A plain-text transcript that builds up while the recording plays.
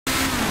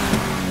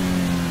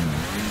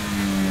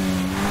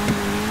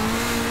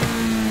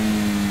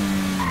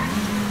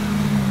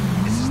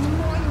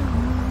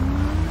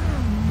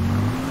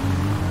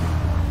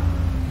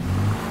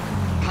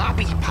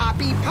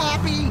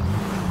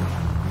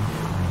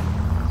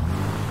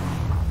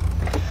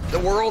The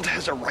world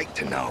has a right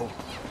to know.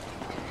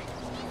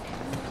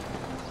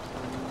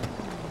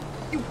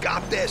 You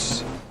got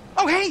this.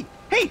 Oh, hey,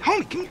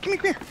 homie, come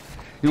here.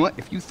 You know what?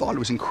 If you thought it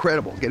was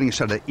incredible getting a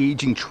shot of that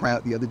aging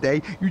trout the other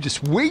day, you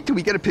just wait till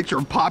we get a picture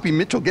of Poppy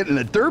Mitchell getting in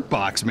a dirt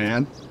box,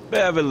 man.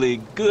 Beverly,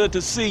 good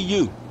to see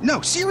you. No,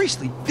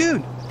 seriously,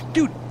 dude,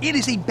 it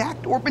is a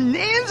backdoor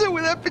bonanza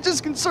where that bitch is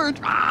concerned.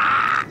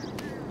 Ah!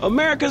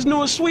 America's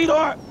newest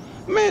sweetheart?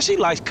 Man, she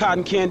likes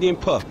cotton candy and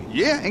puppy.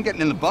 Yeah, and getting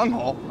in the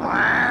bunghole.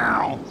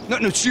 Wow.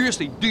 No,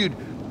 seriously, dude.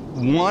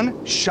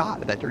 One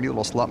shot of that dirty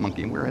little slut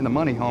monkey, and we're in the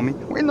money, homie.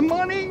 We're in the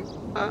money.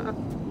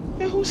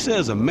 And who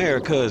says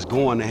America is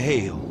going to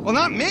hell? Well,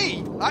 not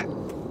me.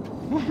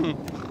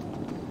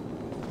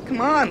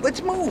 Come on,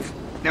 let's move.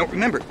 Now,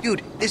 remember,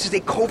 dude, this is a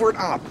covert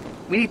op.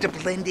 We need to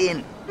blend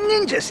in,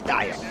 ninja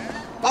style.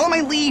 Follow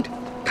my lead.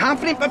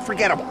 Confident but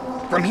forgettable.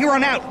 From here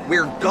on out,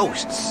 we're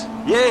ghosts.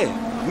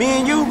 Yeah, me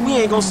and you, we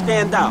ain't gonna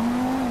stand out.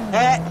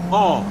 At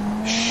all.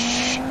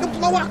 Shh, you'll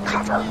blow our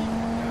cover.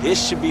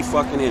 This should be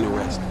fucking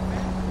interesting.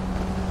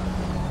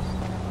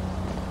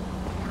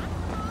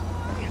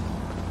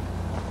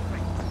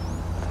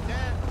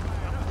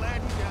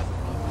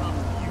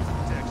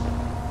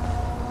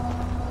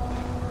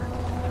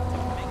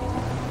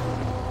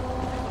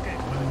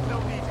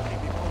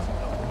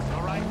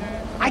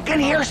 I can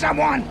hear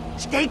someone.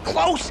 Stay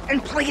close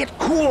and play it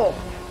cool.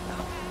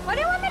 What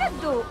do you want me to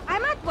do?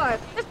 I'm at work.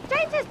 Just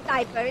change his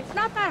diaper. It's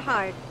not that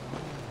hard.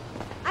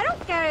 I don't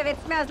care if it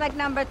smells like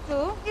number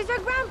 2. He's your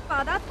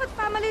grandpa. That's what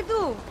family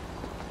do.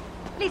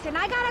 Listen,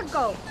 I gotta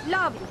go.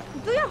 Love you.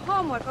 Do your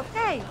homework,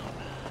 okay?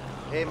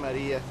 Hey,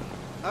 Maria.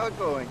 How it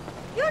going?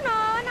 You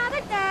know,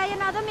 another day,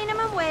 another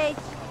minimum wage.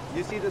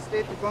 You see the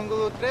state of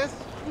Bungalow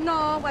 3?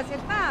 No, was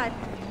it bad?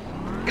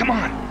 Come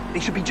on. They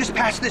should be just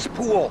past this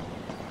pool.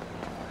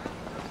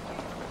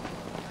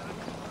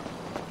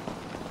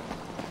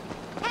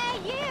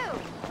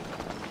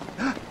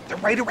 They're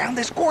right around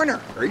this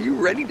corner. Are you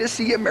ready to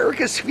see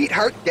America's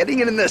sweetheart getting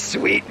in the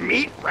sweet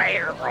meat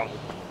railroad?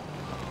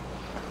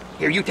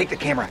 Here, you take the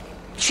camera.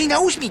 She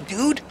knows me,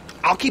 dude.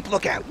 I'll keep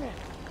lookout.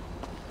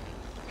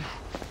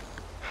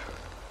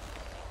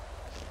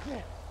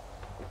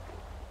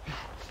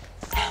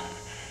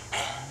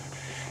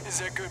 Is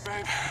that good,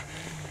 babe?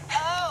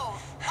 Oh,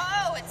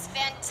 it's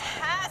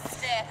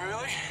fantastic.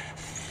 Really?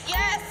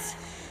 Yes.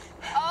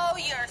 Oh,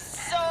 you're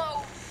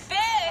so big.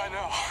 I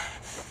know.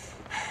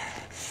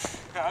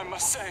 I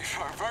must say,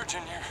 for a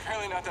virgin, you're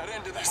really not that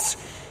into this.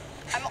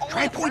 I'm only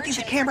Try pointing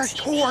the camera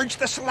towards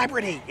the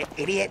celebrity, you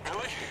idiot.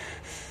 Really?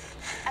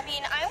 I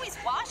mean, I always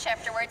wash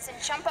afterwards and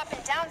jump up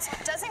and down, so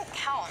it doesn't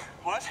count.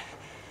 What?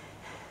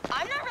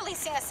 I'm not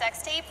releasing a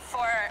sex tape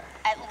for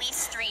at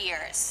least 3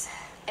 years,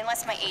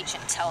 unless my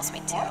agent tells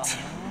me to. What?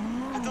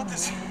 I thought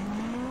this...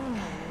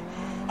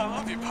 I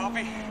love you,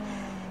 Poppy.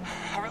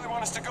 I really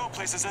want us to go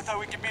places. I thought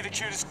we could be the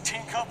cutest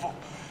teen couple.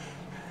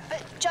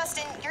 But,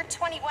 Justin, you're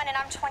 21 and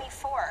I'm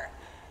 24.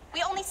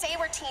 We only say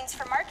we're teens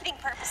for marketing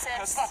purposes.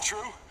 That's not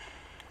true.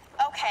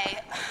 Okay.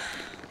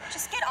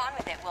 Just get on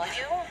with it, will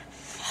you?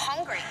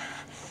 Hungry.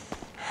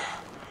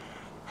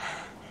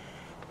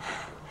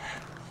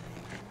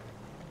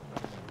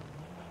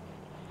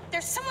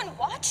 There's someone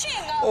watching.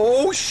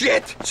 Oh,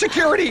 shit!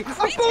 Security!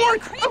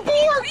 Abort!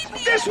 Abort!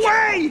 This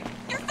way!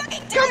 You're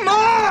fucking dead. Come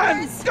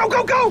on!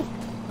 Go!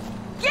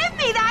 Give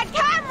me that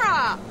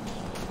camera!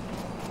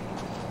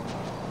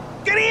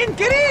 Get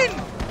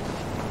in!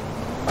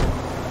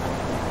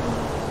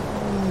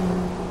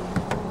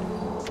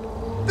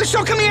 They're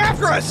still coming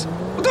after us!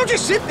 Well, don't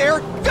just sit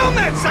there! Film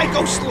that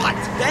psycho slut!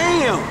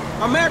 Damn!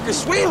 America's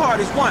sweetheart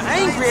is one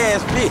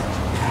angry-ass bitch.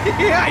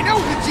 Yeah, I know!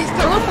 She's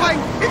terrifying!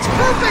 It's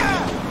perfect!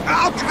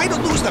 I'll try to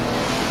lose them!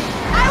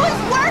 I was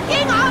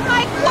working on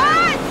my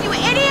quads, you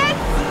idiot!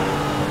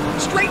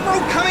 Straight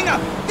road coming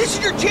up! This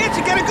is your chance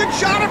to get a good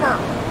shot of her!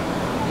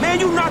 Man,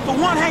 you not the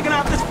one hanging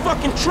out this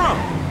fucking trunk.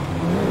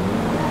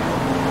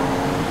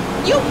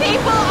 You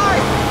people are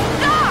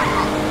stuck!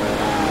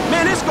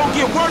 Man, it's gonna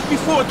get worse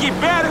before it get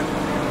better.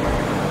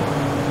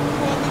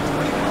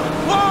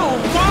 Whoa!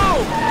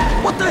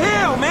 What the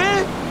hell,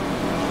 man?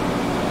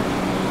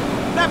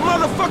 That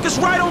motherfucker's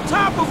right on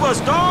top of us,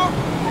 dawg.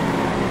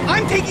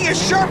 I'm taking a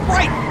sharp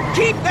right!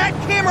 Keep that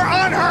camera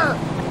on her!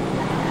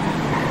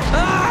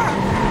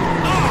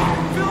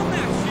 Film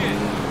that shit!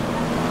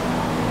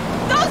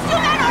 Those 2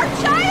 men are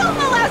child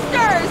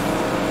molesters!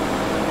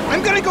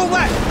 I'm gonna go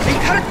left and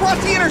cut across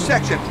the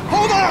intersection.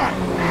 Hold on!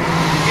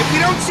 If we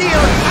don't see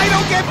her, I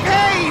don't get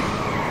paid!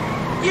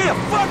 Yeah,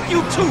 fuck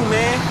you too,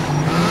 man.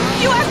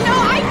 You have no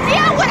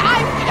idea what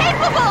I'm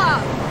capable of!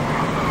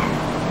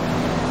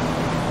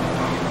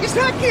 Is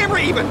that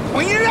camera even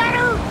pointed at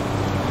her?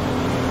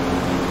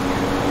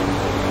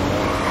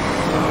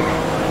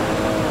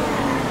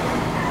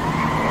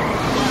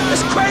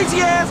 This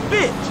crazy-ass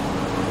bitch.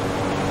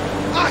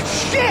 Ah,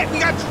 shit! We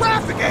got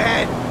traffic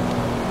ahead!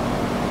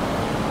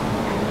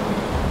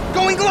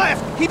 Going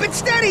left! Keep it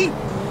steady!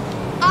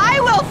 I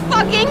will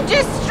fucking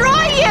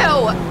destroy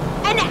you!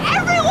 And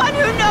everyone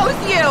who knows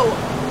you!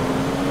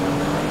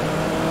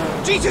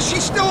 Jesus,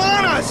 she's still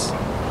on us!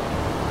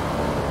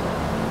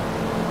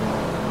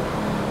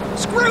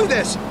 Screw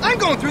this! I'm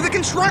going through the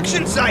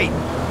construction site!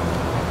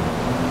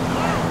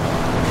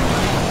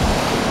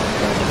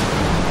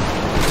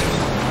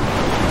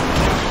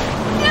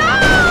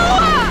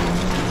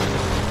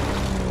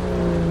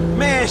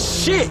 Man,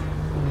 shit!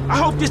 I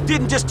hope this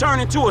didn't just turn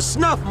into a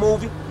snuff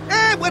movie.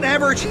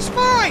 Whatever, she's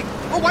fine!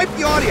 I'll wipe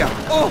the audio.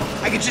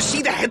 Oh, I can just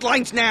see the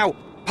headlines now.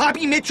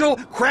 Poppy Mitchell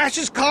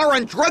crashes car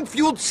on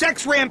drug-fueled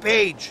sex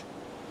rampage.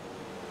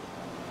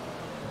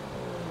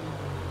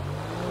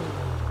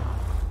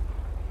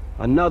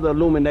 Another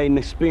illuminating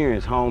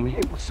experience, homie.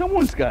 Hey, well,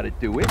 someone's got to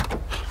do it.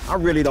 I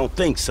really don't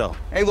think so.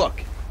 Hey,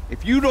 look,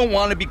 if you don't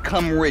want to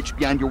become rich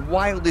beyond your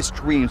wildest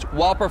dreams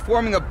while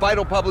performing a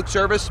vital public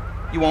service,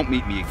 you won't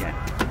meet me again.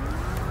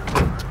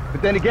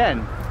 But then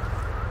again,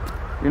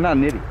 you're not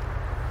an idiot.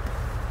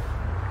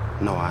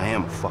 No, I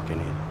am a fucking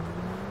idiot.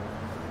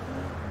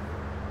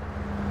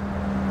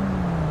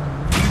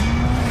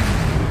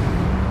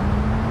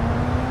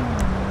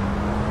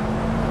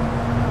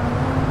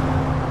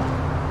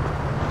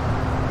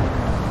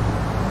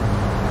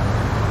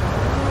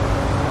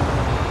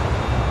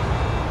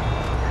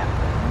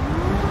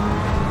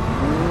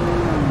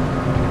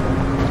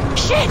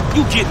 Shit!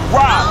 You get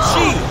robbed,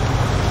 chill!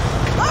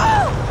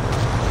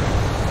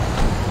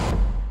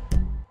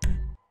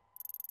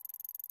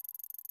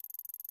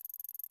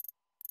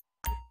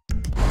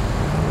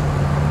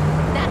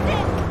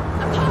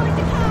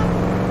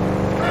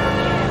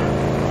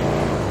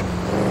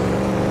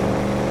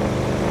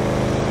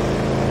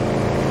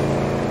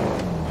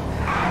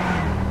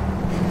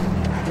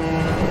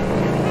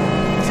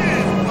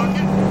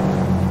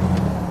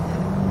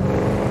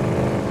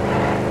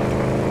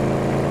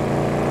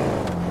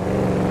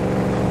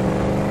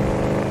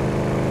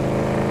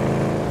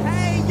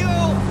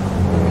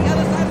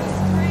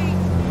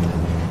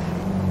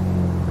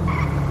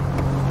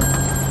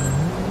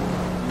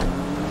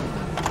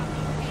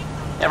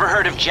 Ever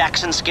heard of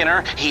Jackson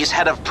Skinner? He's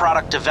head of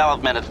product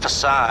development at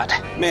Facade.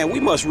 Man,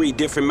 we must read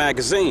different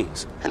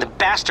magazines. And the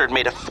bastard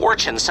made a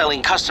fortune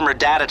selling customer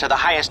data to the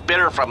highest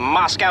bidder from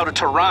Moscow to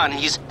Tehran.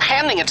 He's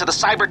handing it to the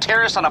cyber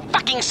terrorists on a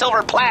fucking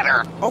silver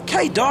platter.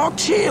 Okay, dog,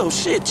 chill.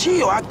 Shit,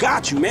 chill. I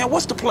got you, man.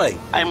 What's the play?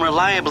 I'm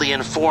reliably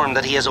informed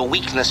that he has a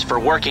weakness for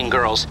working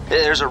girls.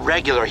 There's a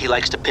regular he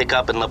likes to pick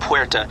up in La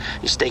Puerta.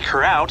 You stake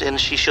her out, and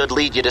she should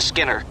lead you to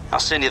Skinner. I'll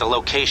send you the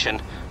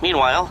location.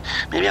 Meanwhile,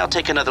 maybe I'll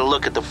take another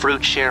look at the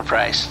fruit share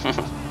price. All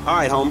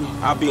right, homie.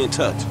 I'll be in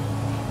touch.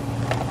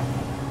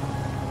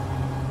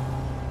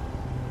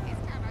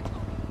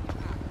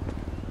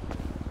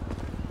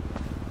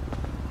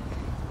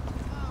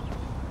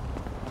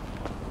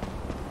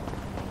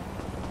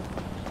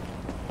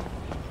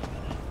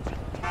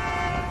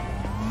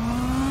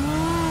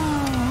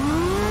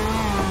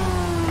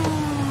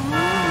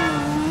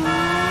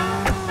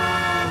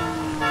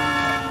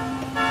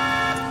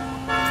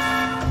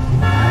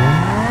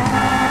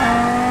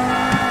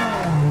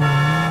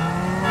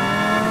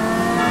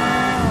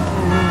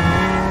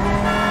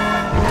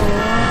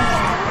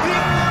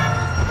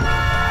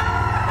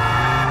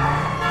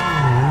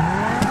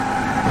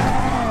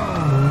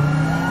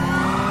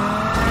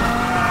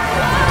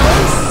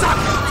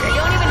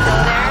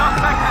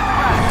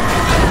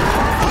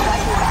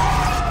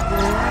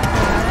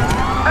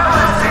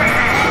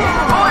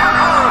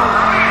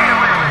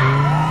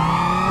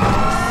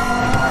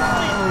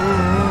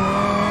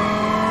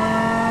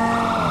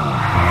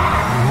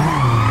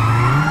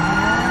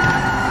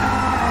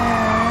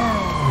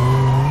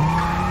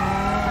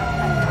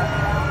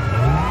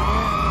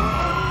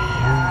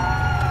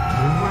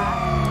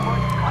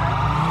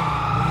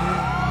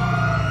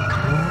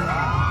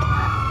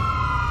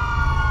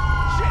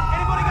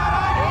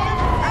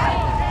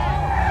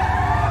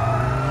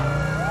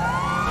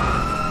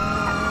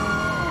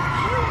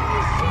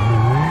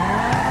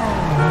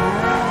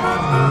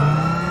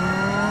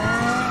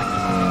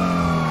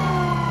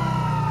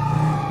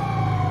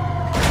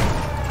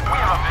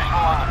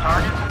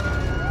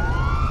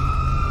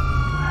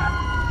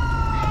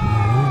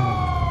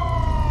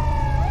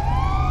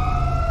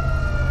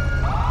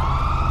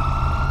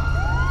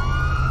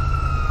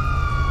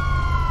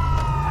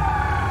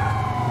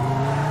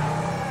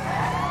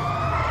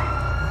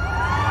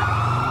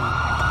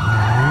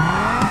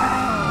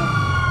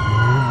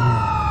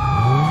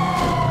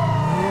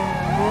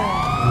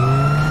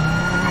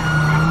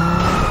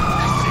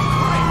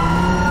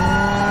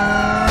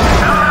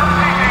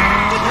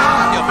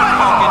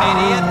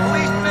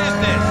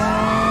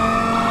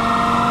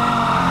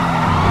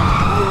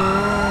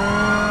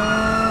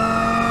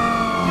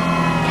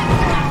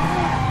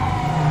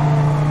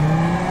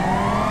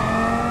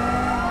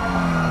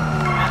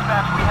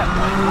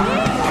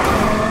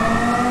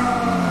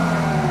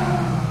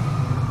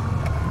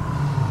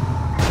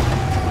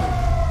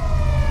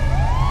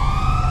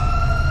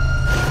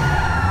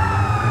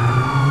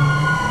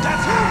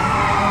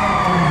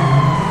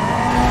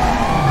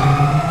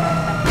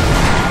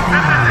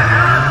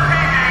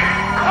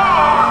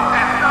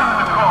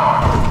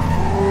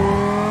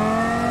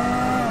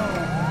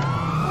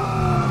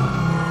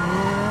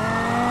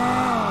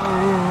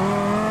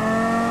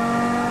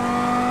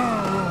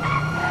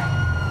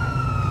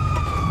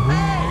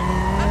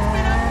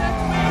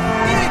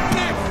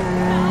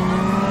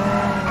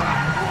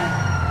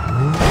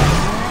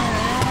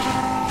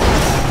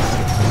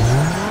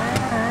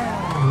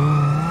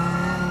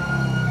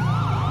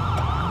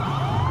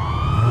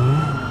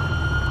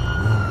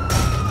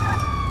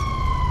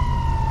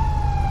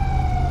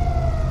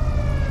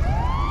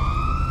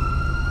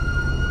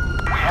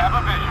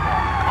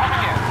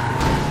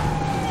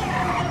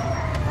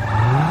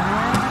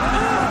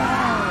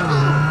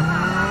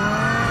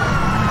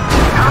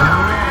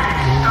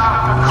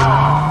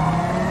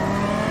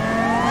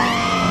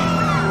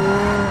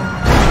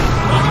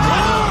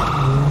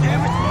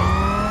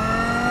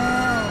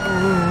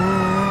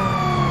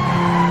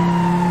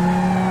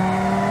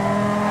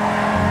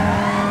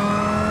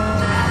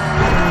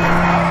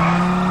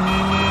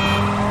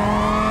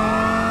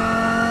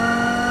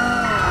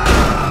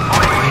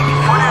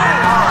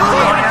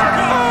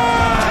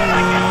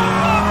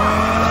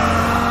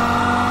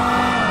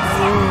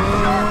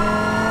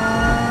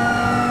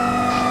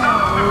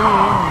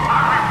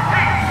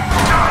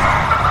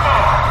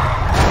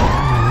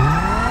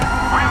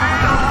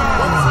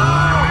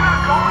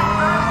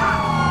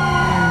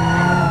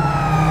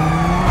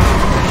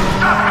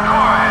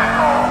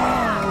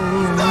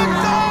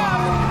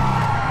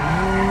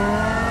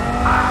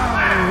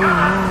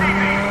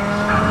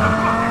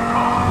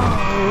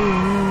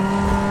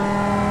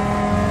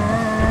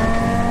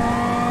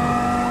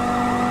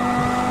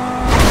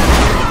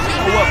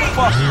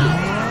 Fuck you.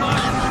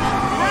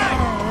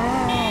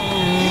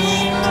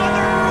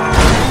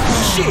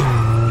 Shit!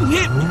 You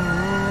hit me!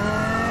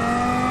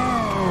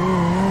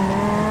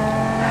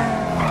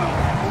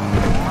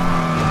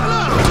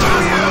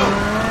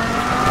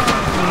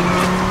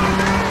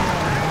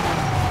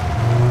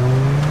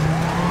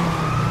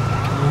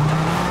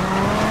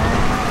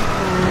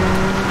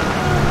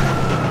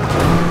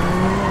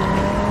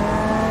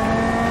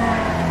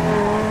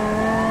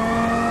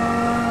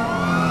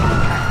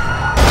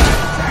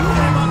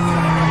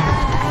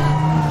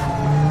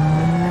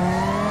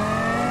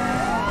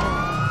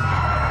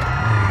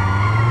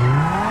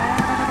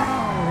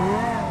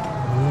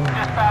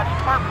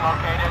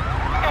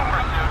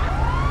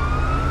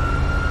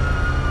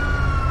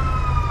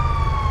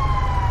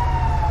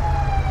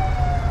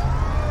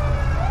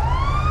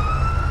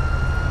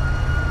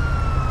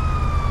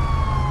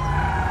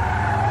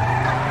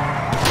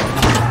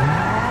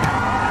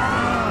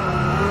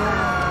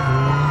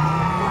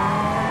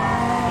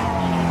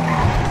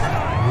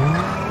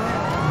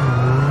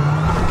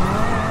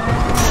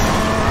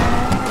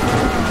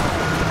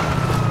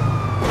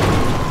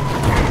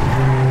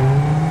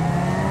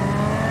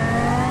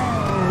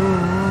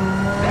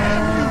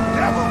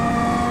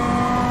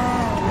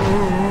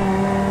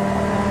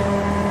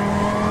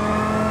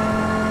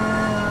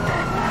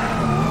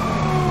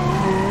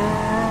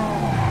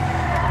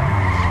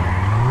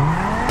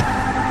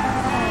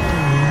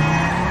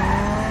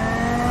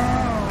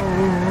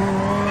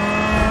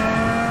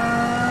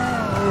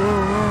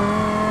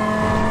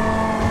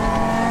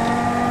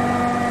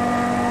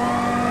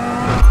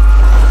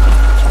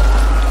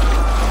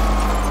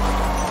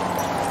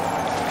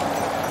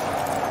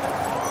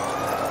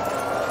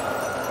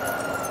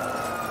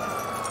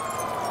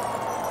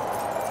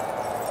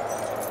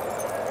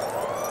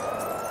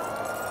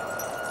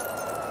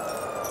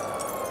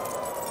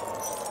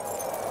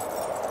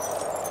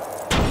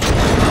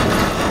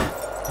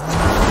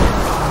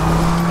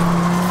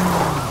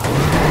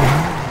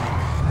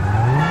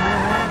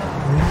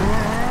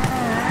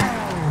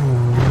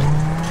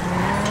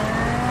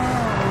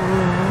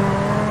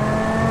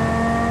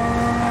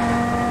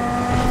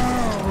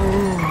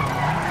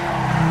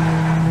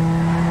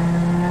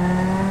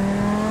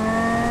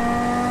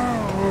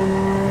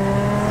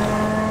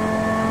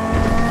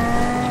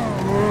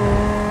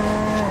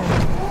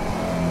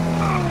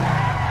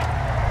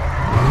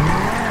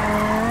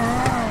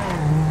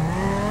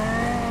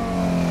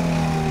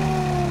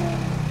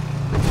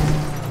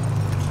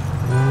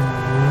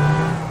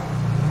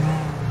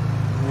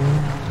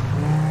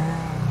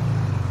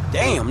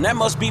 Damn, that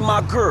must be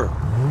my girl.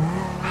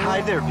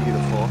 Hi there,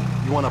 beautiful.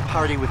 You want to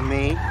party with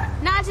me?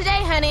 Not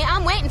today, honey.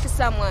 I'm waiting for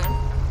someone.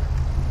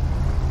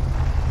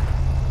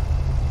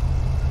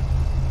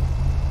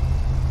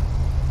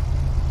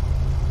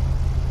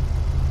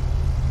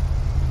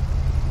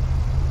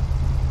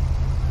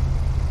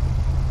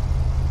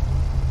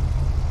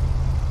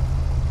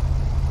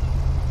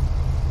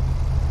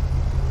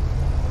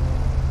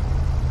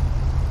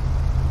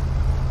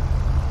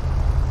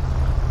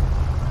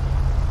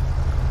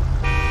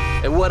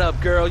 Hey, what up,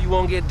 girl? You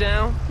won't get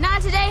down?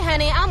 Not today,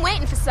 honey. I'm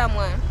waiting for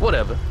someone.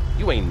 Whatever.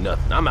 You ain't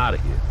nothing. I'm out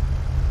of here.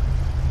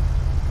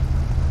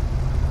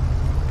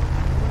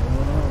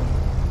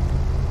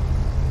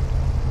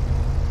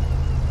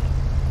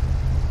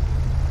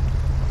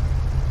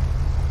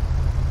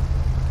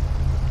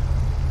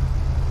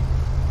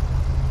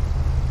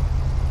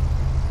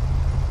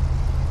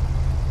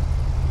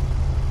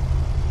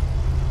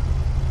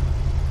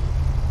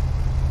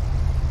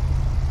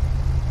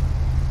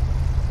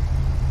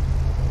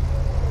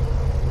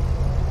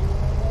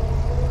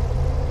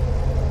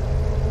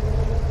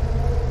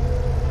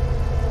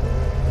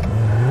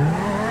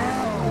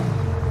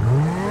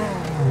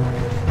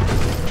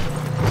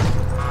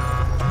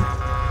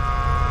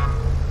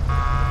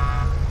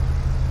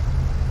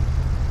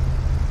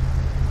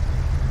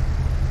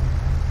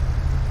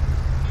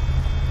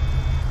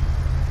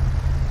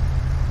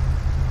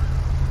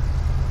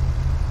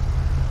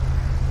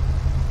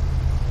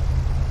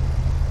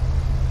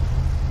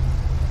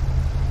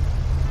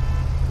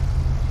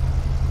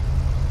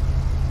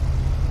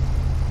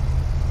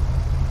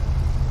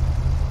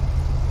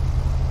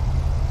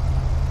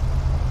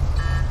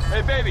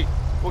 Hey, baby,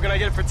 what can I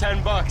get for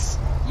 10 bucks?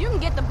 You can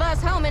get the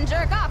bus home and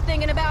jerk off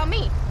thinking about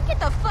me. Get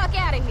the fuck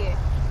out of here.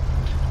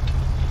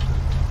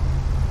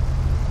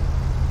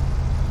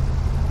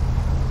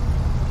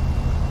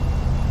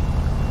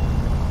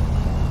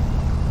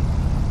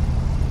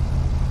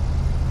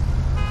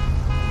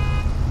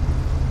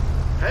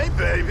 Hey,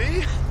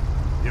 baby.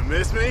 You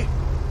miss me?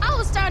 I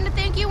was starting to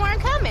think you weren't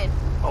coming.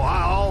 Oh,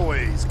 I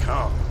always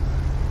come.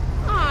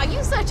 Aw,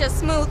 you such a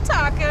smooth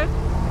talker.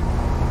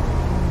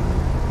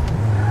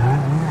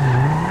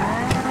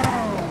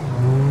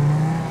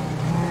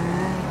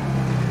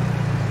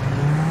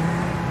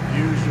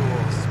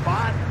 Usual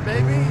spot,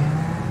 baby?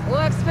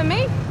 Works for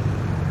me.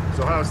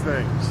 So how's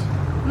things?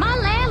 My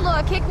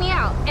landlord kicked me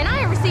out, and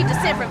I ain't received a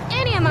cent from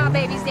any of my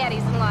baby's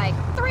daddies in like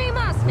 3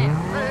 months now.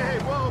 Hey,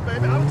 whoa,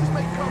 baby. I was just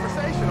making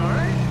conversation, all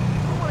right?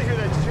 I don't want to hear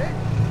that shit.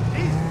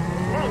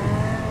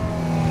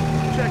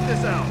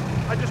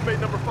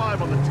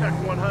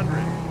 check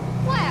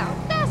 100. Wow,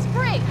 that's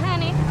great,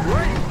 honey.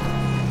 Great?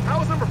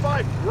 How is number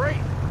 5 great?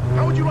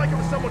 How would you like it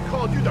if someone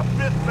called you the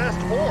 5th best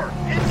whore?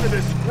 It's a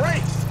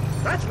disgrace.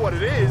 That's what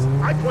it is.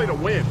 I play to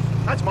win.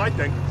 That's my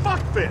thing. Fuck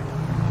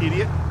 5th,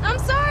 idiot. I'm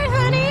sorry,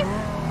 honey.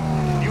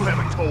 You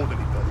haven't told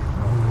anybody.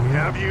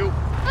 Have you?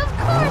 Of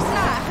course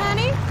not,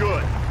 honey.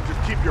 Good.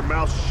 Just keep your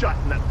mouth shut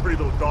and that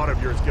pretty little daughter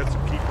of yours gets to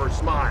keep her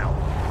smile.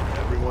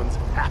 Everyone's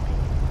happy.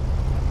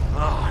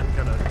 Oh, I'm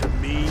gonna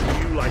demean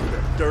you like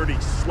the dirty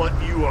slut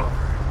you are.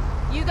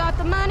 You got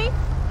the money?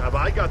 Have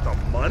I got the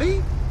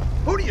money?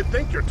 Who do you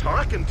think you're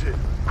talking to?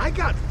 I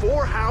got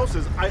 4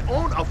 houses. I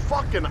own a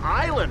fucking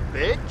island,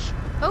 bitch.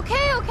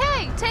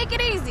 Okay, take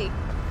it easy.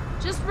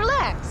 Just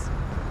relax.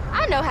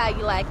 I know how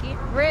you like it.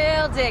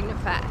 Real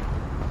dignified.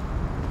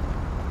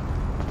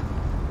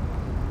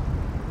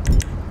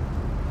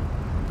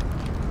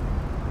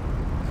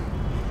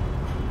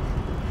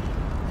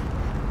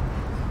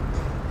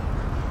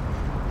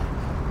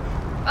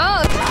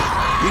 Oh,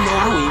 You know,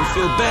 I don't even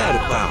feel bad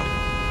about it.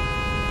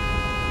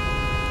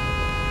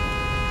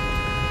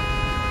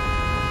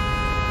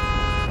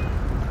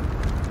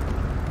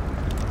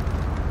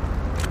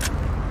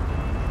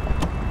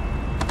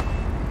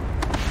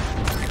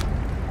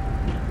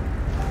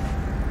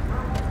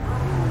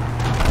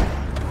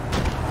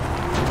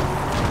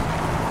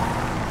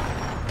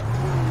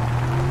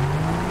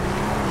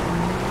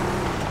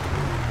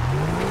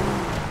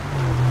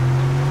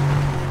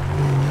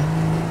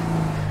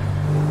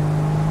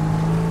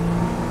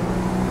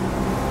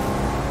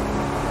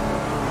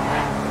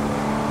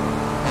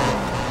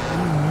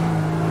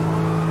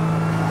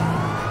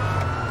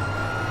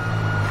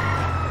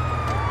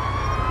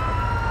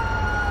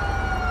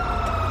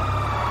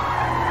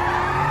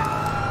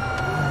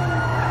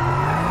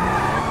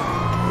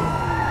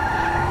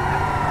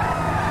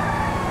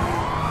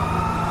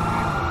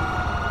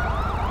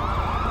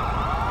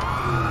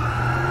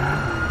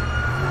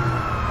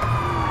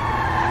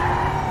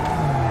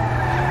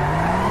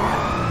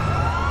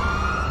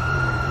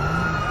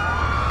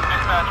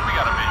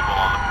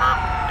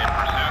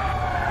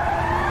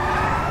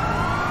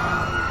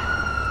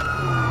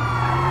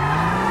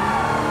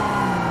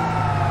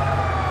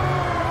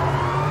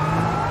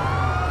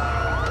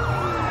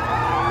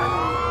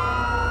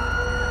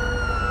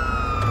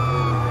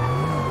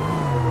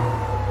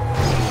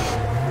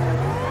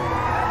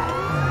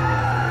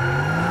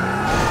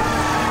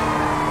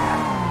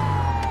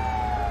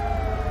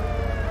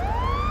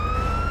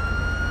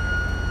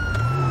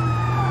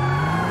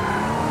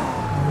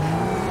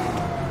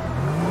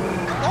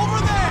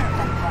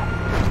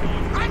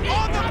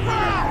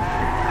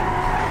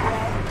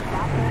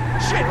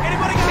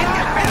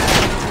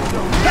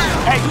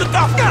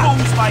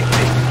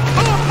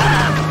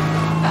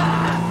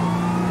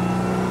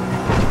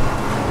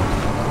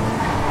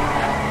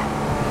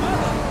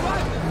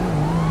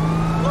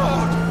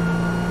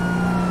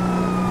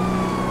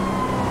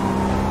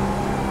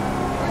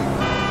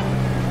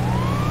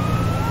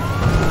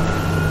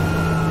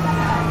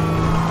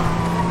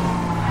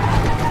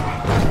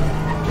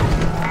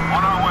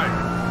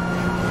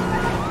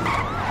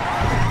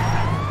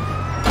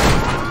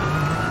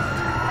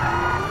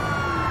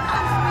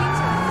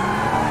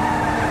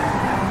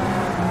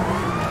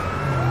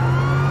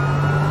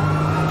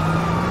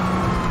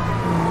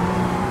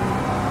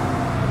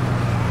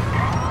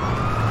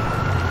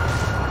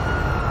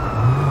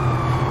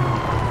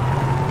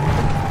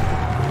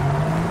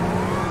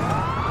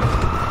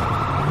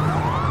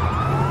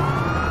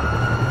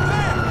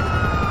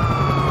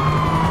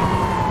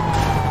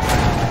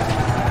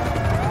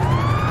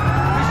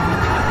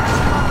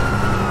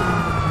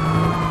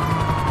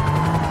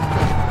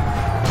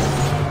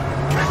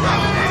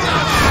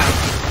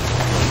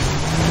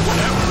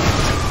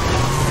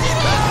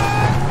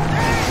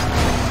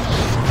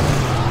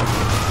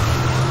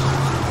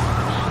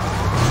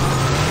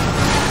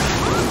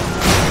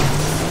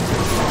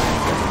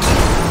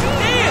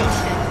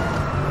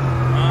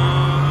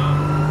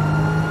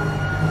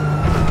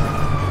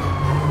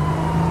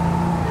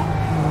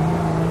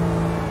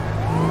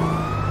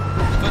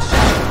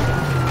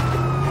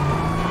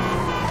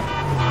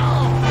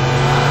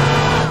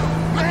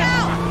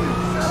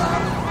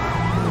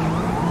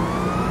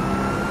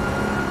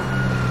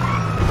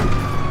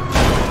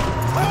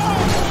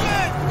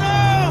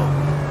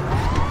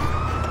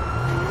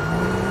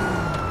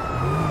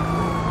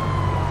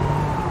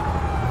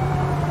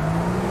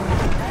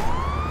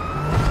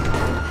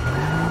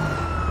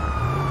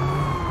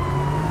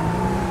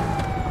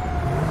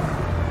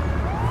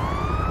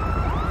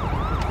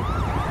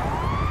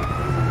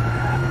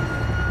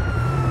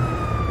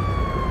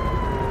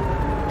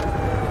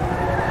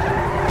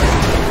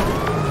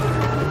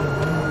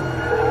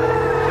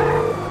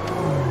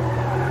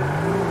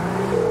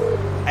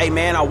 Hey,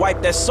 man, I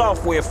wiped that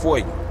software for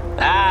you.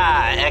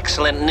 Ah,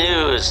 excellent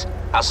news.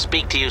 I'll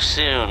speak to you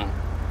soon.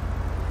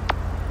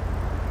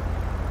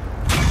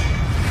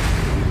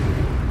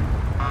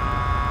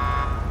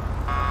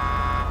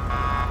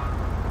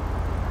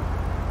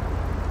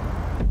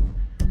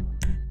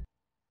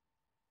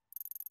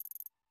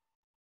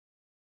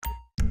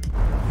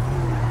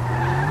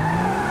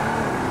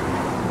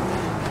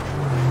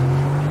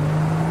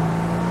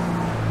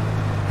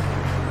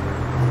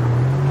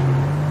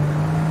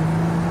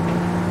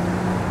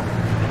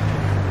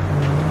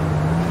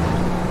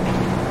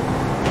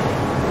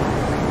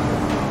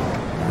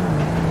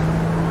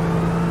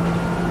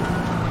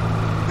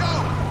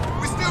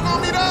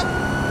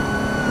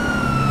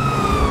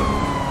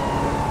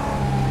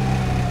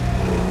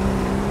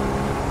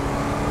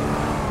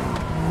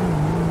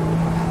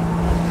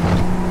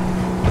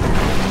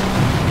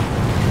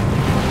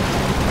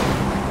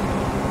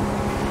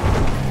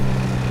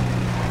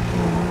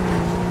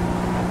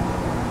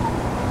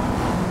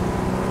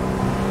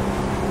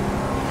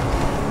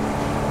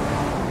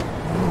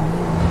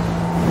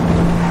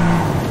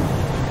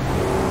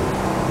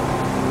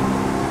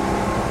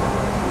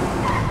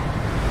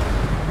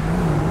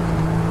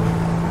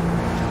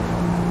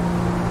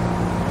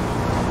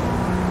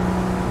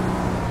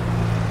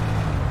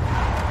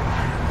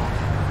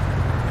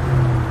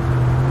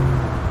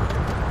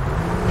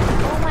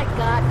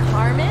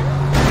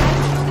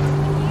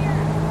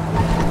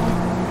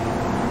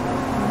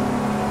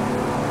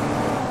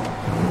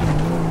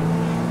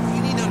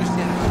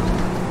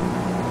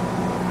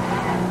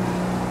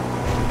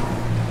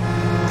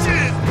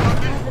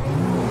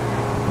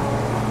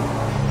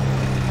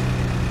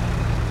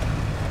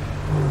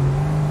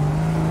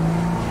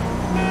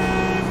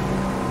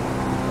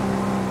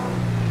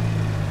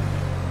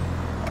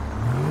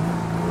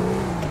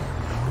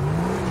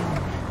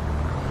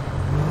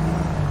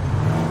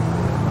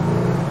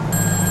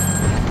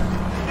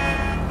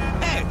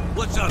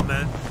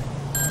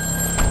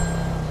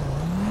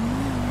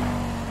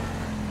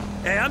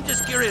 Hey, I'm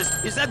just curious,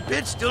 is that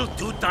bitch still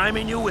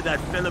two-timing you with that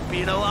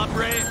Filipino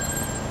operator?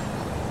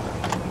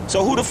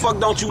 So who the fuck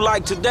don't you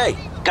like today?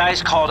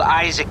 Guy's called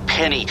Isaac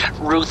Penny,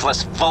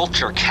 ruthless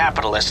vulture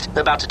capitalist,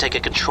 about to take a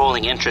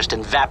controlling interest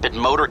in Vapid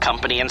Motor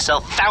Company and sell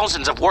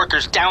thousands of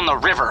workers down the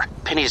river.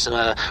 Penny's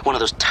one of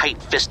those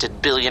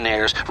tight-fisted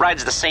billionaires,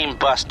 rides the same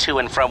bus to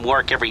and from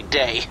work every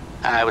day.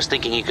 I was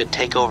thinking you could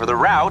take over the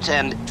route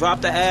and... Drop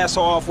the ass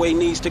off where he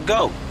needs to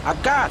go. I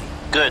got it.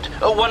 Good.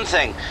 Oh, one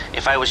thing.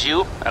 If I was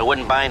you, I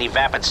wouldn't buy any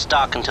Vapid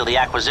stock until the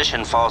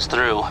acquisition falls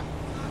through.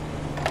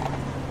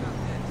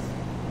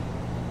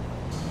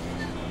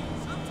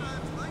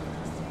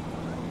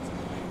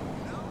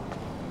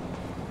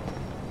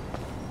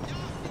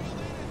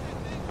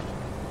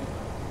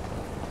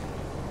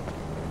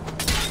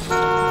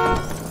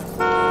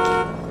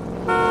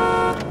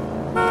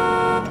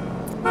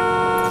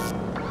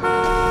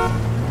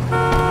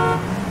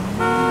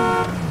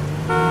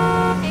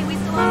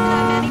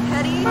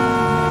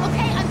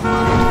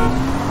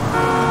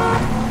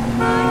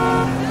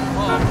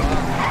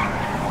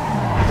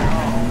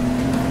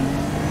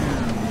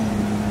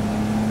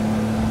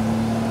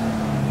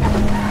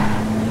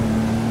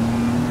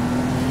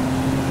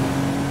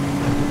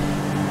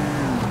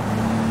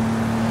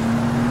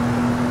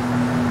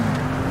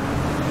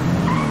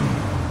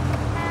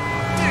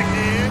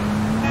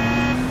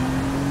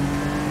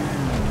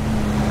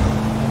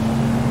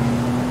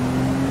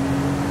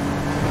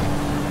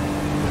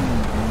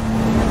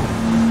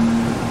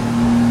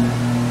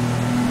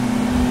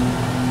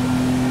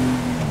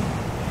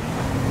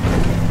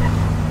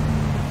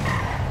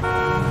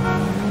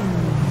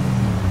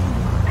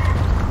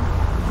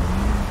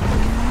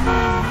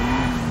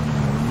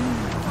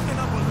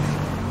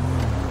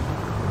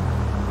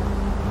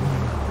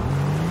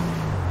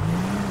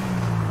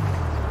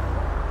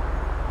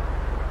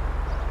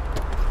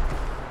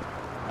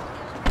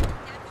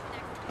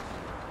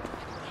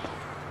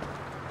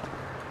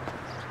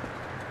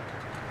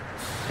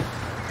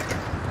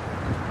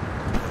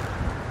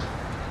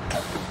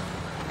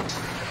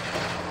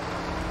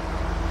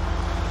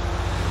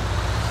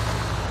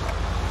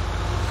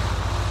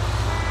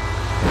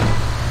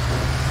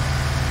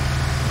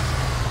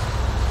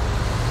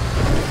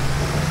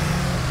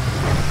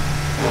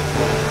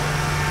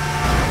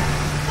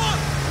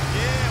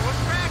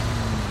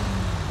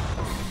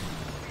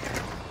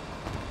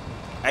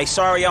 Hey,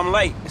 sorry I'm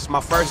late. It's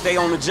my first day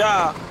on the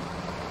job.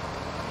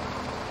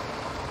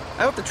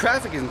 I hope the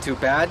traffic isn't too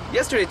bad.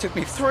 Yesterday it took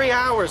me 3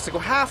 hours to go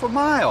half a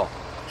mile.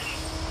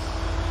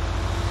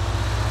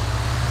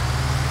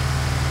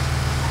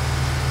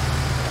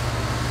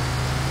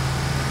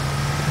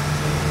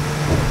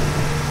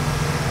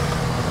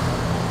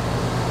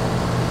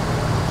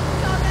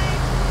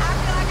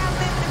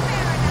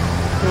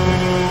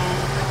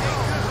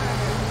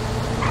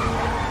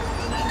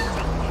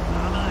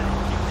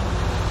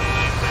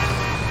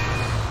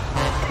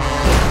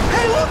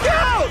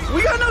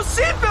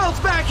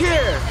 Seatbelts back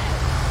here!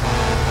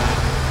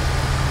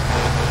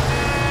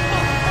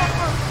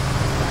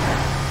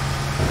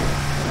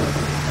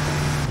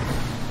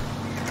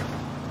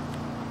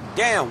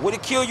 Damn, would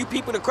it kill you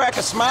people to crack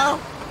a smile?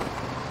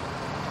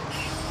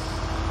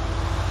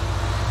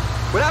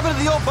 What happened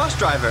to the old bus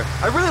driver?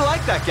 I really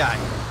like that guy.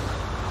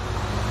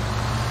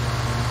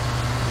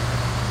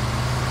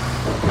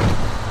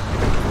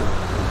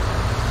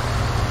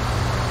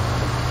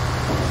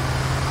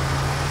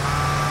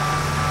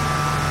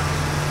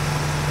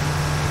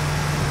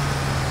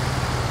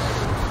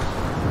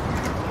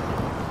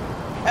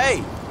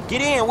 Hey,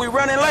 get in, we're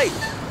running late.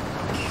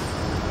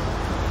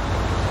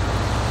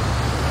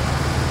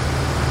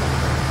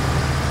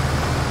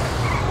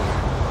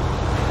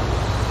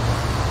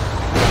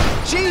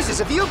 Jesus,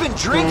 have you been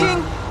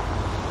drinking?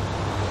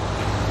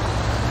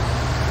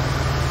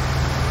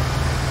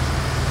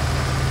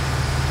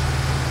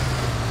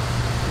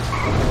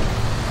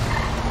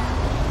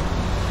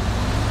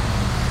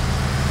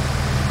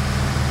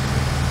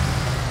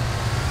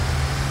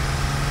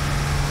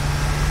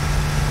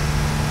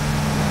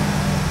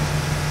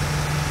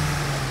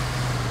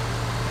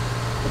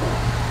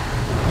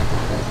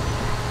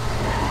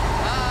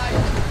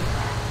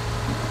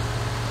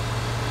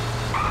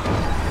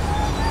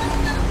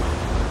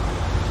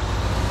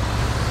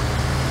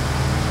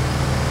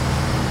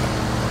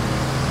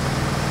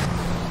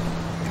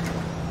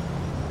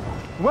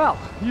 Well,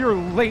 you're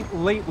late.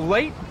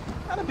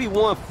 That'll be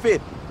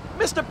 150.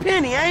 Mr.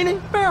 Penny, ain't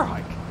it? Bear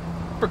hike.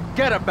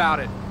 Forget about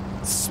it.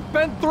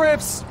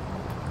 Spendthrifts.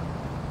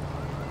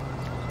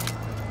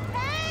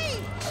 Hey!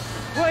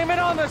 Blame it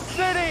on the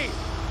city!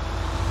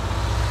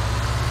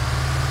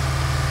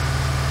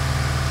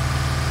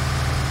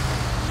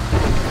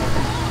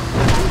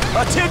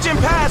 Attention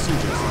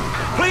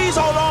passengers, please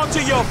hold on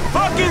to your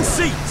fucking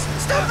seats.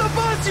 Stop the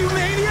bus, you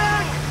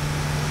maniac!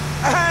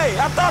 Hey,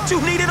 I thought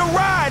you needed a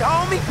ride,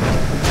 homie.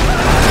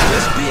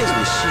 This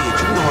business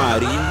shit, you know how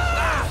it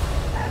is.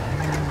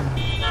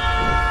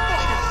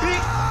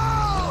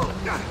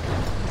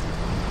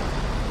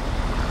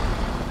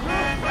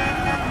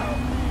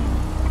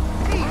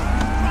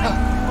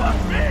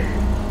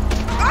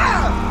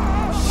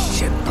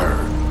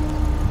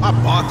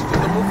 I bought for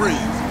the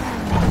Marines.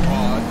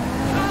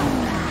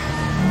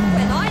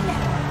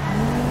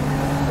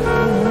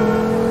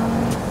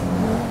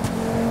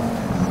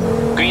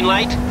 Green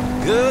light?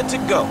 Good to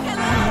go.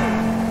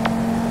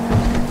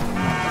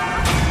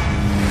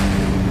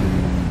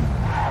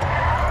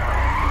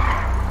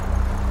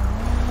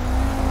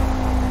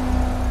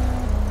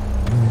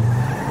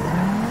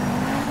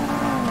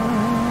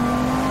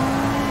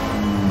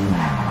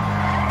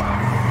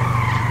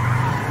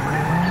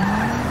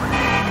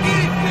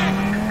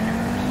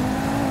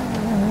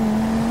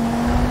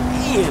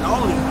 Man,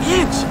 only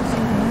inches.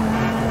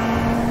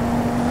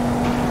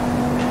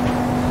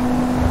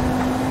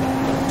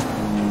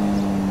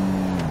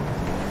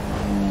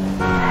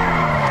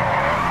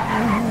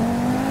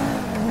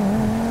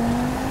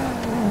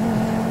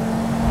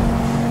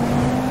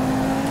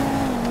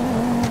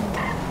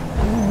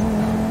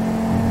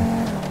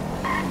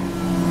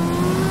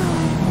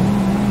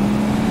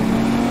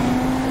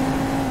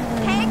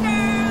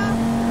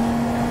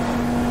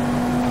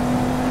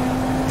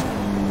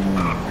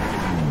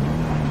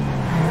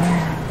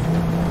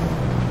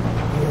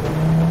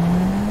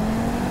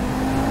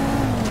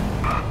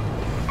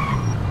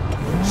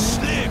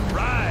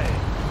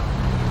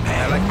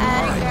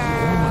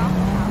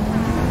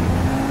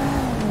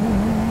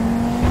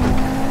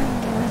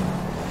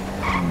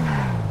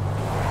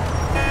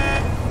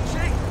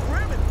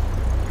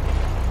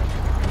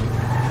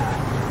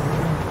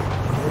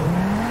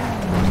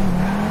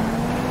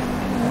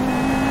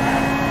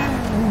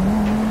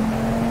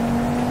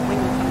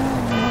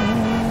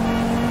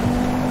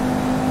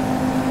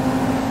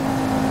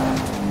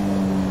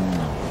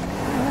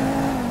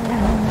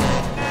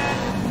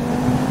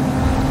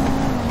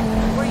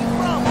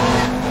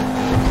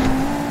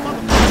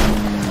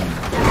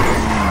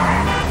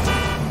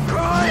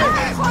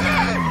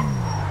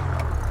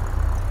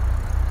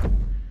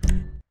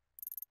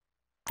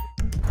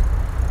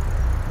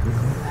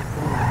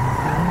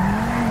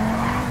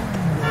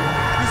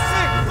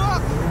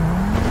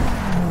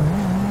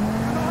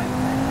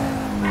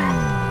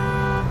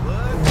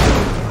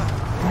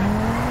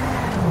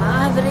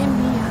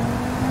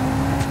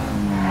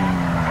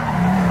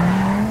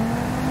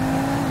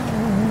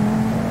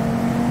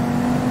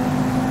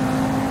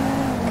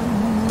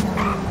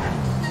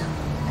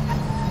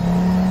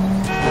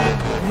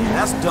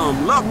 That's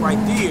dumb luck right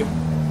there.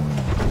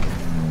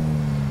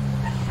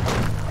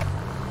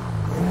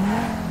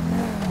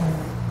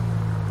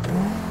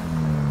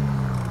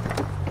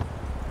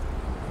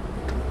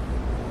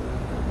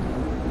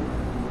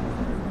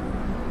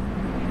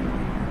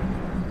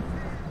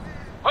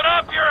 Put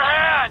up your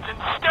hands and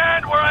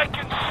stand where I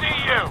can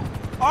see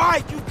you. All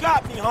right, you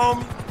got me,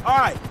 homie. All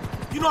right.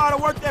 You know how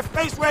to work that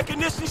face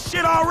recognition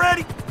shit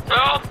already?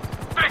 Well,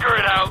 figure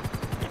it out.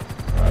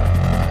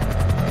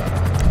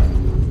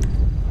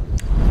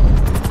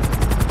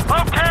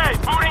 Okay,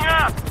 booting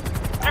up.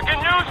 You can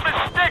use the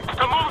sticks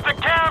to move the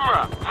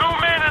camera.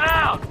 Zoom in and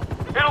out.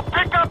 It'll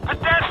pick up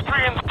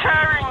pedestrians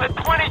carrying the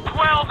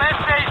 2012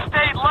 SA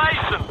state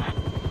license.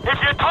 If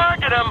you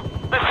target them,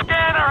 the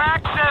scanner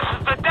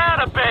accesses the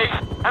database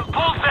and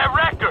pulls their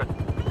record.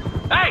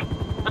 Hey,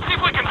 let's see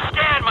if we can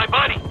scan my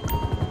buddy.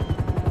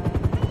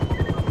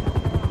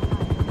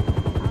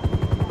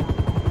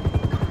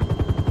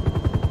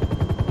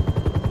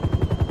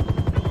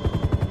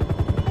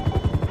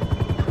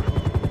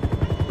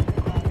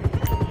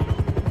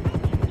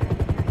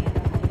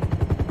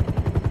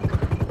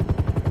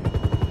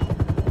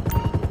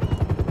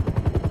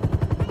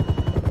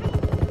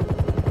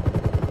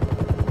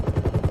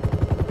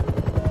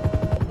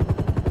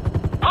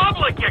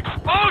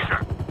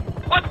 Exposure!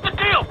 What's the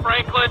deal,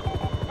 Franklin?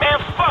 Man,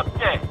 fuck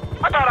that.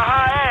 I got a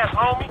high ass,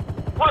 homie.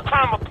 One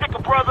time I'll pick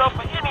a brother up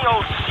for any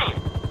old shit.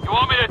 You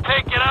want me to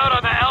take it out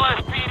on the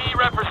LSPD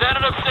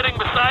representative sitting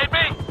beside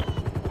me?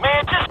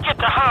 Man, just get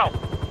to Howard.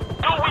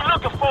 Dude we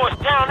looking for is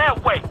down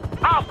that way.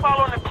 I'll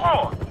follow in the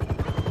car.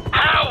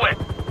 Howard!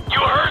 You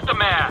heard the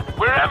man.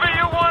 Wherever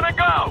you want to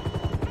go.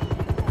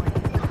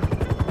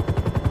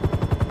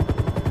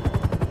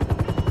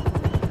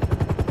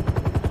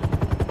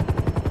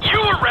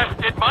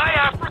 Arrested my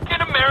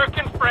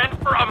African-American friend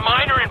for a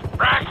minor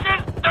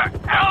infraction? The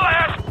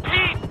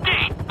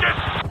LSPD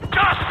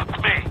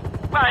disgusts me!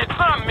 Well, it's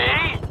not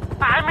me.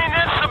 I mean,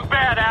 there's some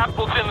bad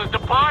apples in the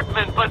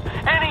department, but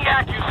any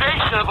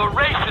accusation of a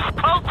racist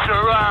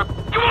culture,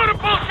 you wanna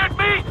bullshit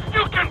me?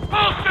 You can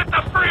bullshit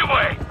the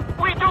freeway!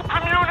 We do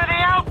community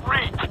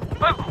outreach,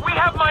 but we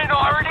have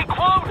minority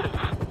quotas.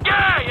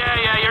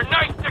 Yeah, your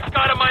nice dick's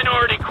got a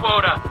minority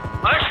quota.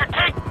 Unless you're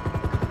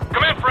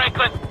Come in,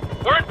 Franklin.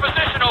 We're in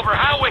position over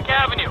Howick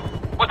Avenue.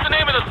 What's the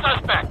name of the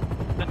suspect?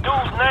 The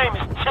dude's name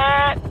is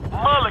Chad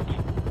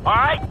Mulligan. All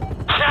right?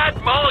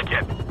 Chad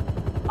Mulligan.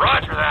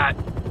 Roger that.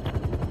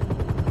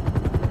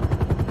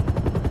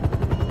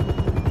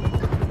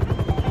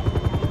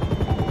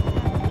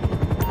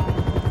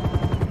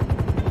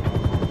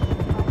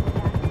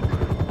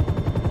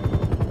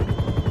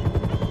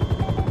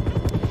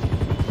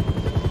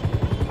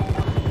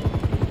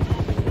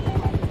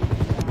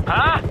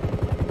 Huh?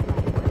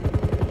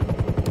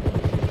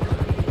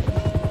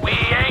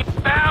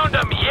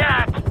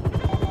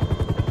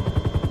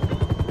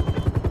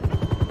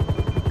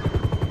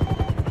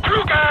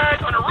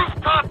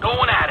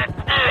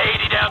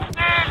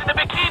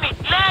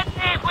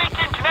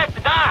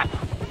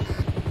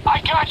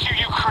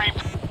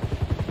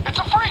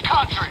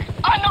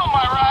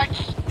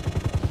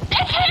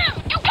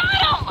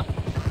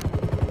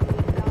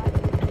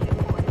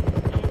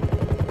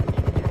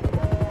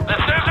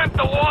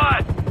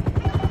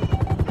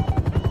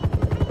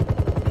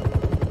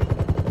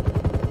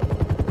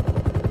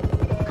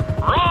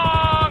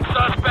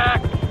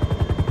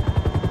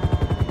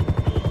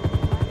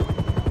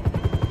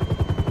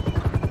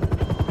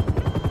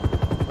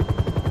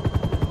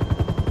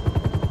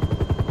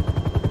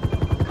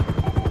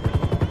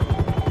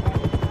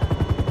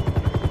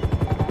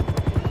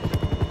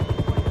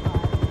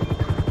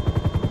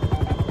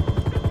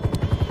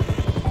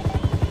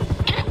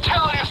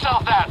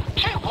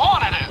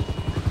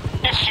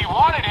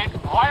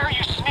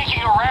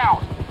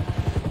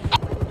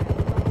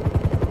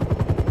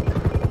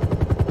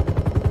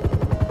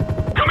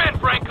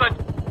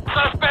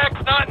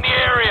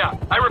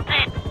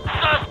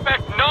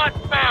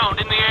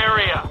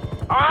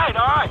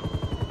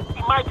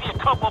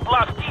 couple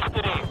blocks east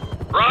of there.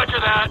 Roger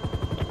that.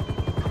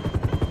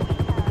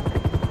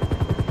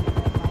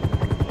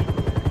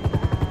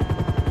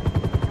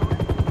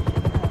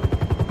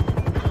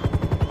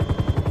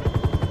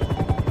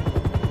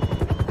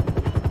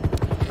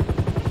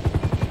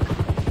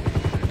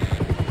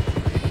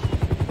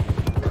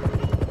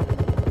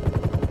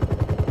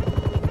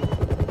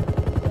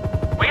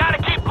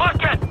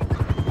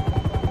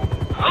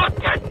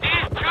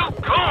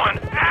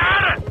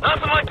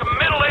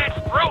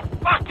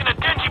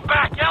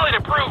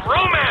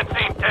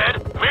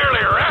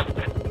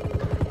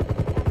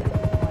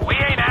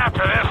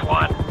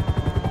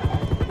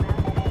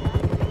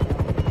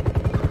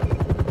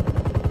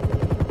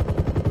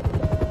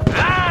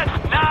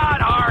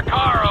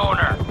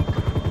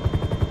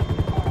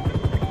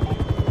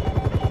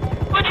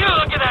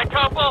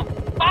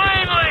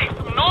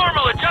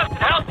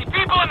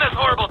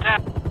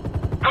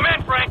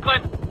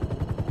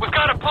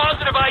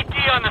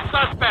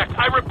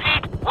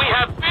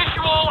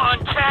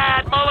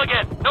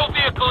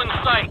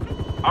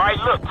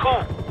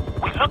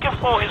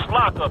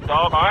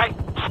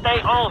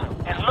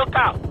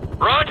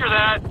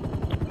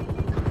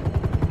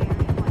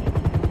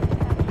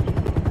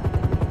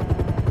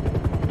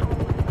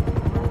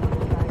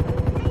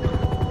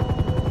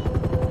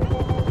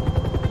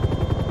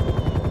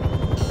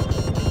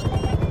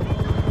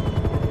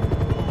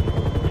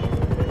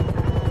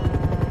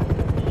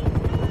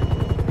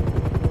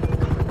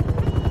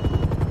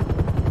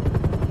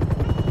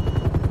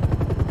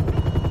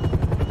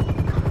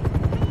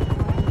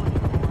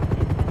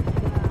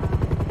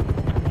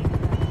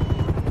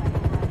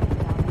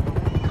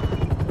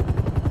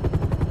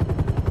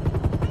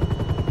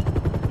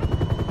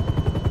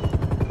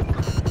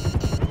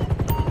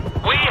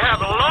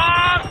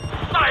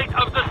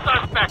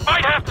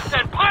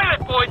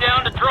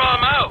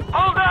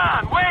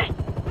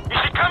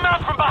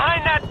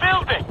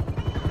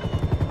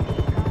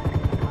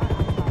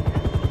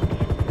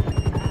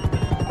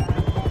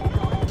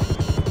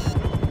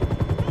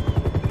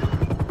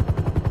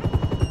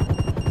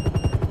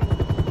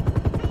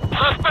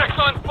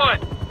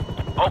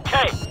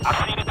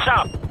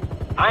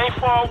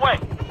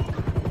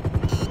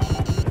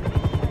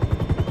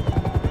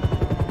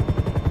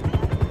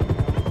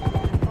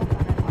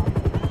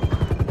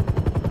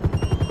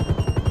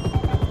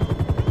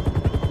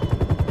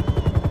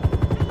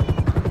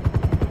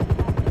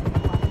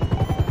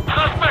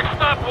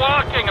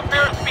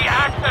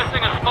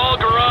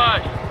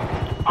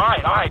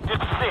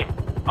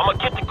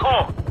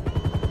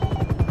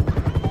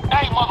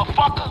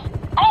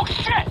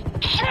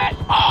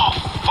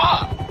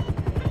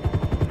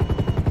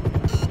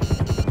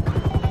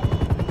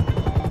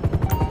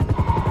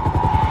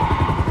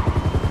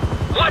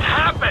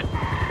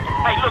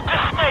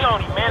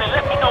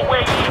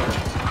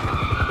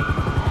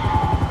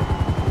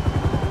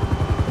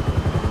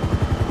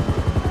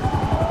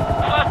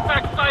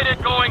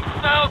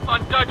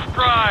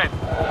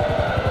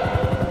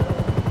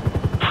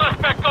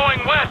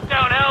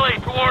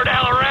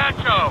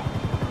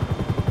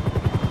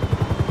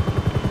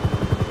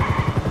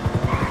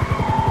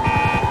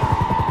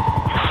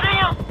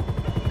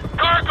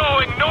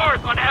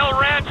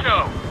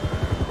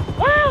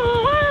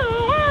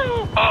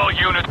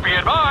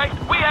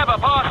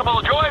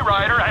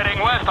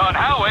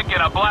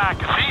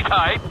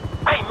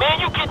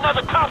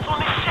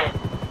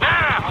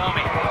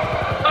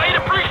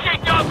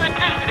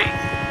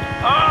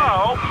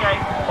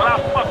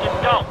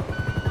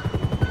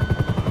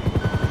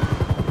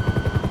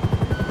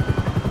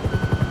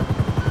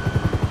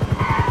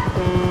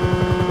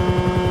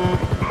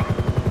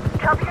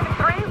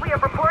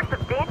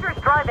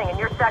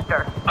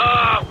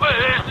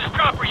 This is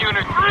Chopper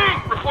Unit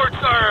 3. Reports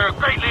are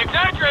greatly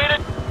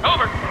exaggerated.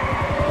 Over.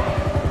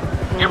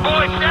 Your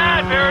boy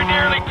Chad very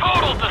nearly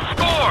totaled the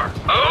score.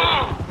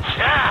 Oh,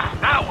 Chad,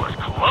 that was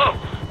close.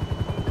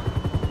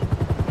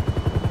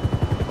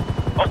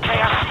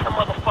 Okay, I see the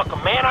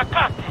motherfucker, man. I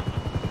got this.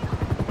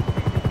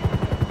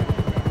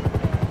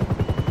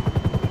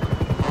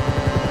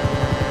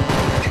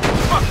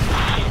 Fuck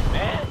this shit,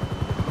 man.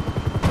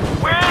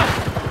 Where is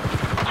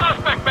it?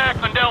 Suspect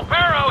back on Del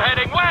Perro,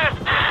 heading west.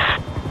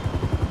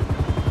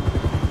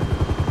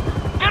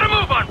 Get a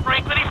move on,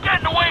 Franklin. He's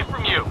getting away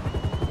from you.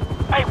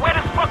 Hey, where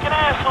this fucking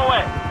asshole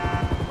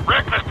at?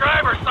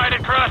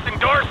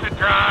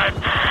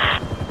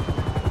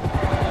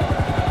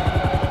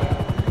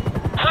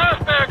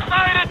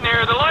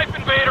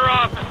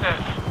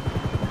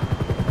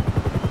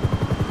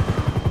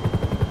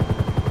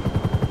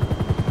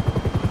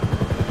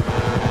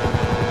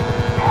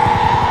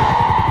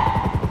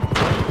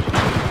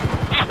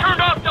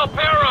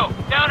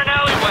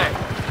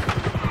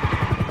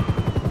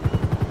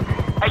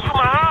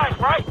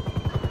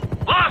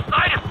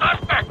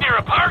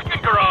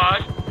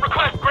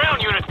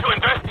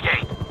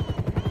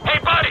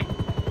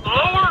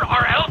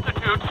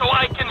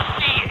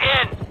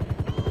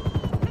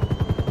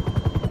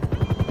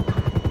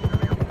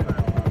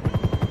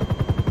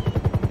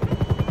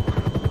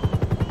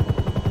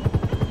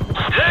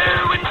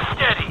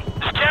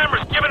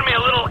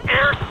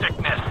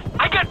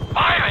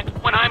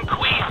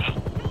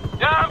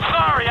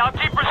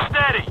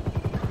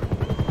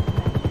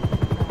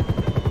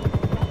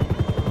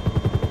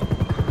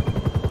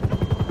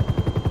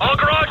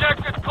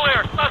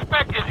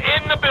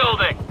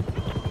 building.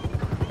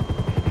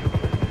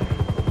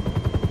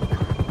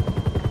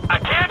 I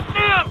can't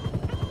see him.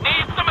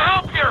 Need some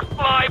help here,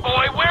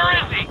 Flyboy. Where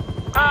is he?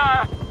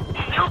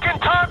 You can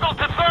toggle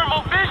to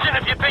thermal vision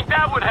if you think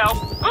that would help.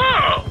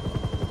 Oh!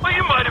 Well,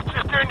 you might have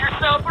just earned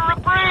yourself a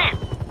reprieve.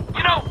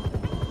 You know,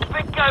 I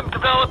think I'm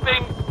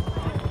developing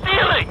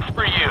feelings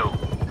for you.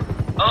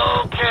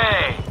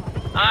 Okay.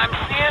 I'm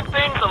seeing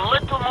things a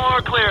little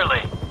more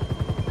clearly.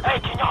 Hey,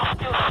 can y'all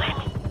still see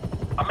me?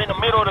 I'm in the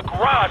middle of the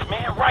garage,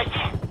 man, right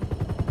here.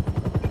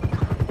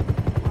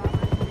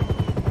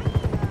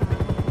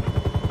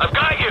 I've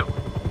got you.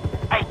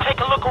 Hey, take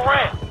a look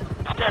around.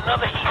 Is there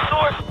another heat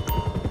source?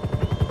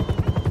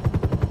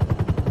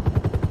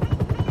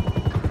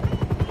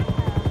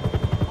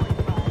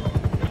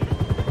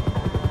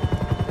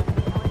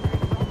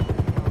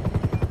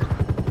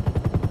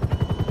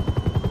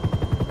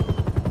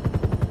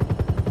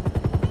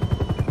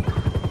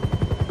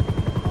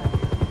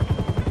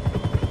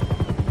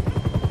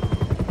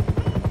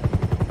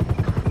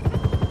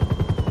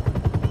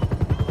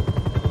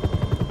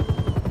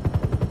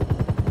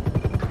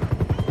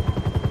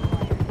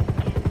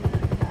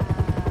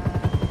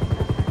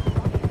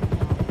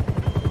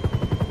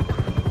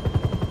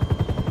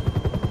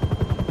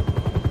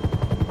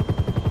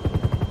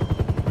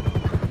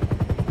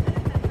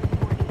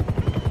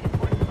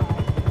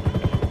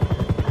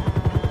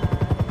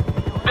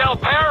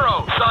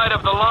 Side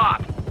of the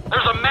lot.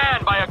 There's a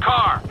man by a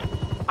car.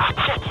 I'll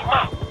check him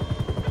out.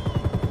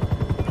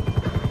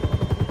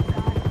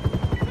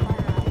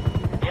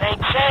 It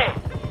ain't Chad.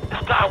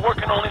 This guy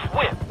working on his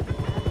whip.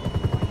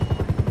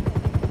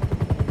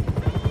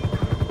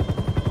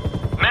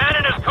 Man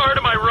in his car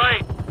to my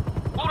right.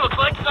 Who looks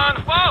like he's on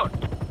the phone?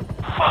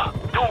 Fuck,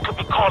 dude could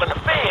be calling the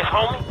feds,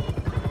 homie.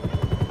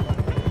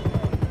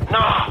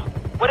 Nah,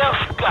 what else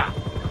you got?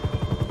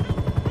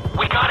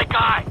 We got a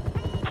guy.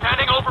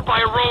 Standing over by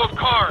a row of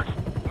cars.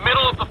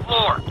 Middle of the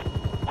floor.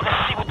 Well,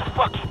 let's see what the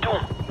fuck you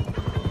doing.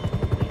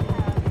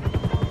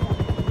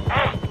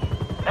 Hey,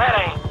 that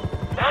ain't...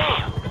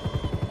 Damn.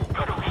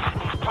 You're the reason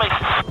these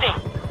places stink.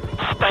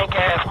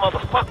 Stank-ass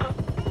motherfucker.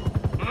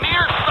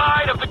 Near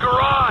side of the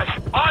garage.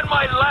 On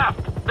my left.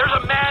 There's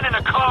a man in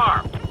a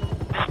car.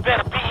 This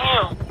better be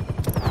him.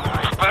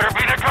 This better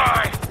be the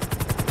guy.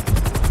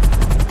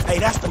 Hey,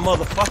 that's the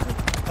motherfucker.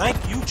 Thank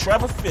you,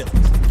 Trevor Philips.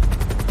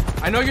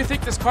 I know you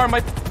think this car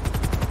might...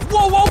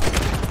 Whoa, whoa!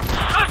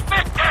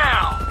 Suspect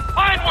down!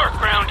 Fine work,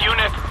 ground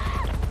unit.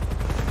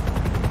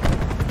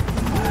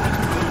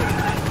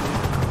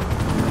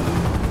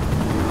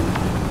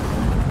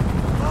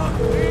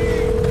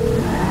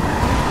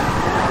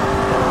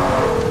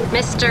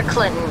 Mr.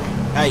 Clinton.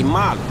 Hey,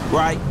 Molly,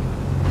 right?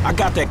 I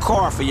got that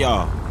car for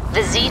y'all.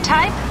 The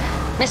Z-Type?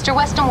 Mr.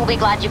 Weston will be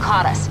glad you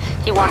caught us.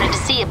 He wanted to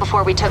see it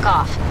before we took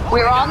off.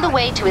 We're on the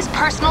way to his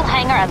personal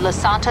hangar at Los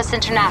Santos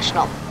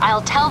International.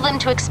 I'll tell them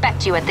to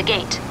expect you at the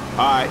gate. All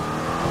right.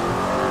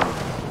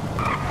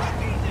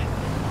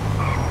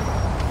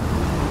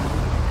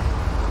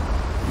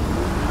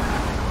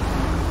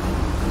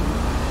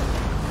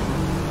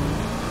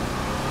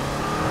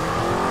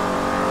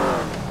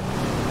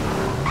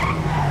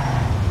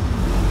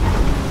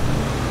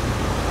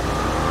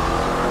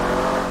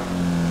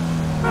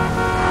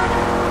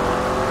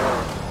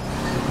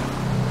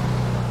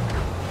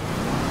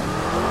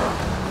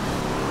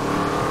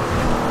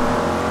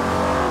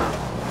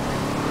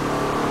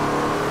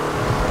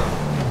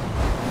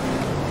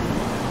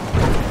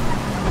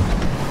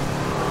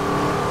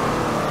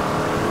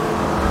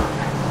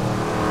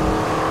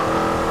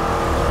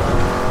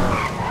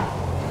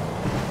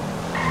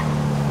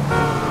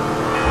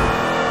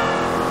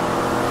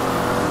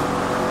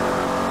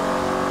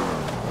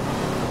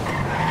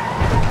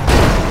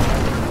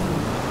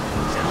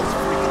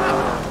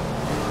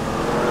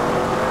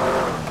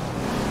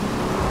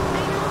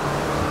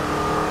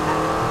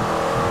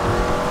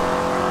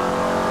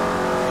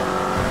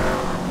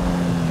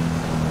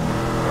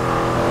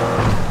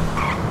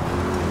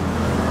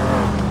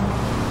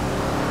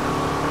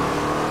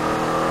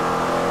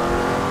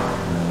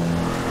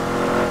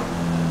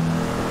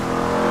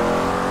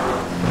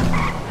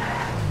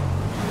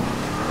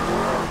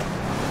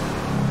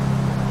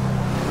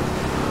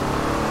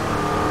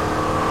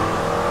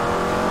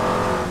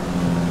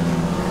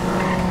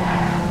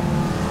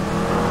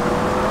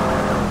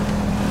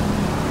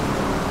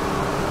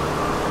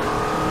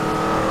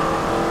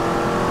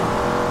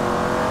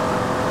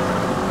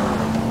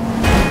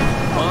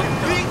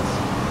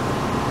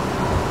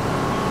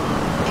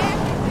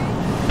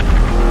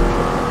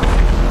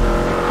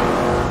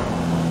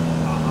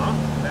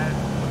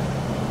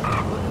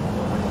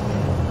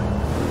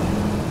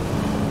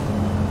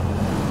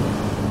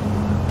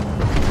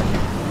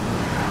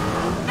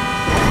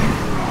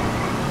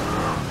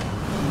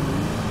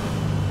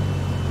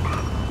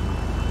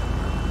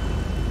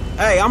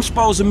 Hey, I'm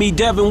supposed to meet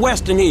Devin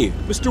Weston here.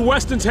 Mr.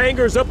 Weston's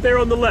hangar is up there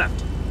on the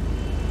left.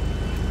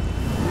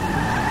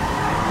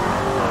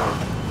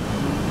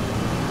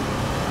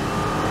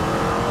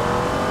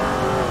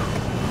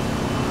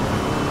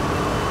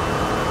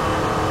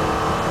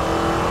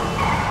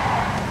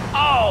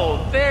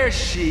 there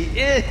she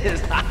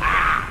is.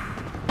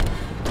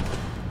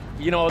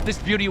 You know, if this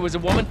beauty was a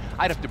woman,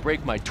 I'd have to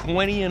break my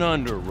 20 and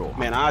under rule.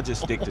 Man, I'll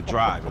just stick to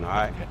driving, all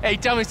right? Hey,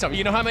 tell me something.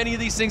 You know how many of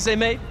these things they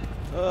made?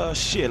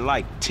 Shit,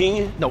 like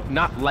 10? No,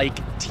 not like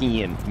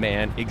 10,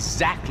 man.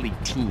 Exactly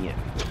 10.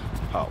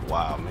 Oh,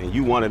 wow, man.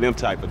 You one of them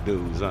type of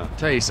dudes, huh?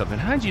 Tell you something.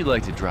 How'd you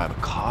like to drive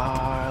a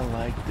car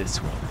like this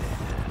one,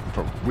 man?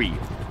 For real.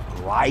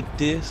 Like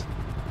this?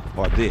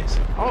 Or this?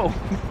 Oh,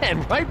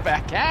 man, right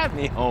back at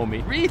me,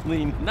 homie.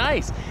 Really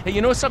nice. Hey, you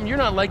know something? You're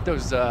not like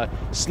those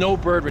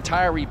snowbird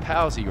retiree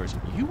pals of yours.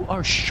 You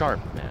are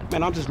sharp, man.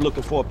 Man, I'm just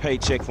looking for a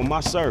paycheck for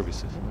my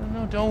services.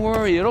 No, don't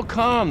worry. It'll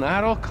come.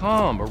 That'll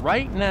come. But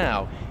right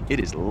now, it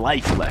is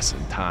life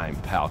lesson time,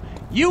 pal.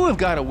 You have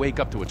got to wake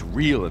up to what's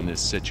real in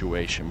this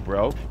situation,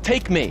 bro.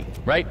 Take me,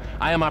 right?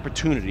 I am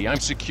opportunity. I'm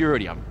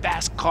security. I'm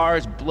fast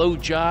cars, blow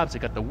jobs. I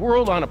got the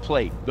world on a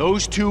plate.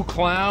 Those two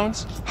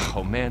clowns,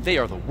 oh man, they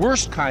are the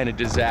worst kind of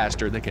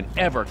disaster that can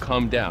ever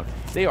come down.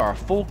 They are a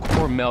full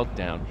core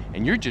meltdown,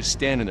 and you're just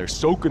standing there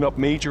soaking up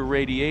major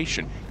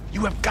radiation.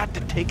 You have got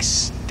to take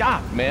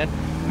stock, man.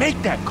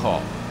 Make that call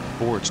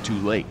before it's too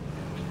late.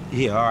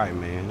 Yeah, all right,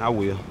 man. I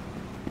will.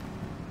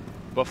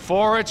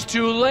 Before it's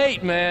too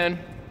late, man.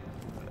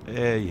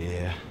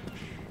 Yeah.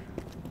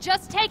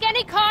 Just take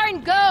any car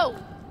and go!